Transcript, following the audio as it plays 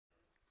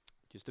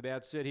Just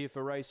about set here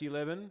for race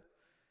 11.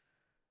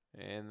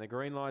 And the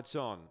green light's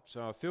on.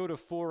 So a field of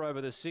 4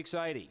 over the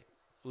 680.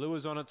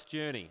 Lures on its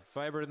journey.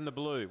 Favourite in the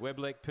blue,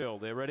 Weblek Pearl.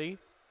 They're ready.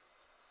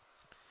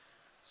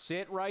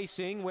 Set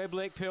racing.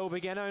 Weblek Pearl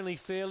began only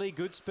fairly.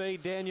 Good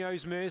speed,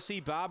 Daniel's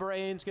Mercy. Barbara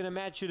Ann's going to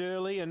match it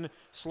early and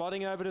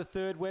slotting over to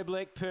third.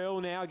 Weblek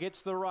Pearl now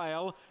gets the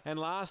rail. And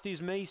last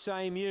is Me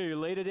Same You.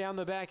 Leader down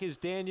the back is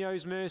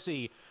Daniel's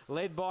Mercy.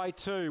 Led by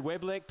 2.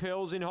 Weblek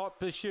Pearl's in hot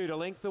pursuit. A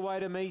length away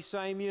to Me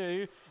Same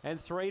You. And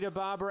 3 to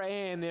Barbara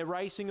Ann. They're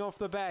racing off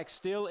the back.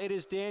 Still it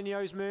is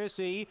Daniel's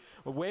Mercy.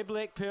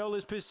 Weblek Pearl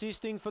is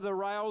persisting for the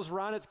rails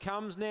run. It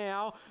comes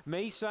now.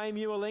 Me Same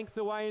You a length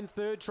away in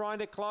third, trying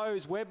to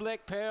close. Weblek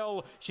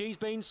Pearl, she's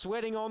been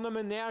sweating on them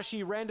and now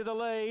she ran to the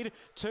lead.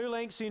 2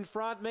 lengths in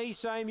front. Me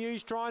Same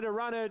You's trying to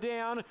run her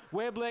down.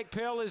 Weblek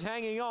Pearl is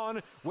hanging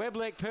on.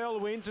 Weblek Pearl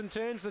wins and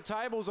turns the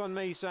tables on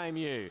Me Same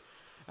You.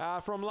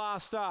 From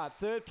last start,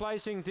 third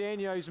placing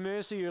Daniel's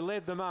Mercy, who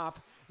led them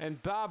up,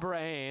 and Barbara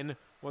Ann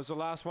was the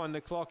last one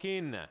to clock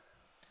in.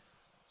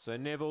 So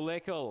Neville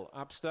Leckel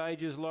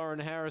upstages Lauren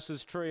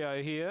Harris's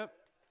trio here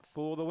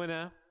for the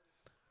winner.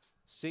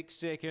 6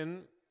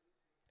 second.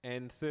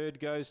 And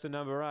third goes to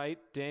number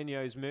 8,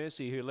 Daniel's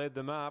Mercy, who led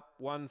them up.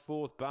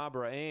 1/4,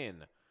 Barbara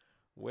Ann.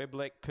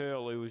 Weblek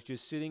Pearl, who was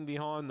just sitting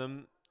behind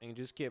them and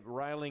just kept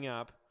railing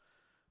up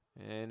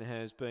and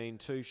has been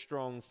too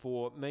strong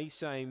for Me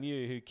Same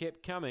You, who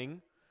kept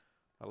coming.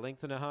 A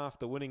length and a half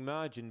the winning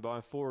margin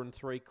by 4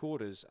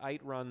 3/4.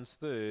 8 runs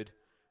third,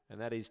 and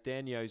that is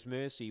Daniel's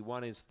Mercy.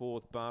 1 is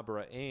 4th,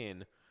 Barbara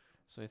Ann.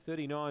 So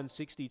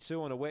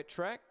 39.62 on a wet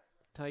track,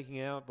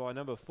 taking out by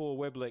number 4,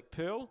 Weblek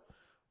Pearl.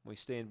 We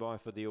stand by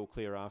for the all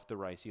clear after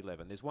race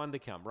 11. There's one to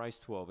come. Race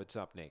 12, it's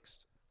up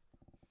next.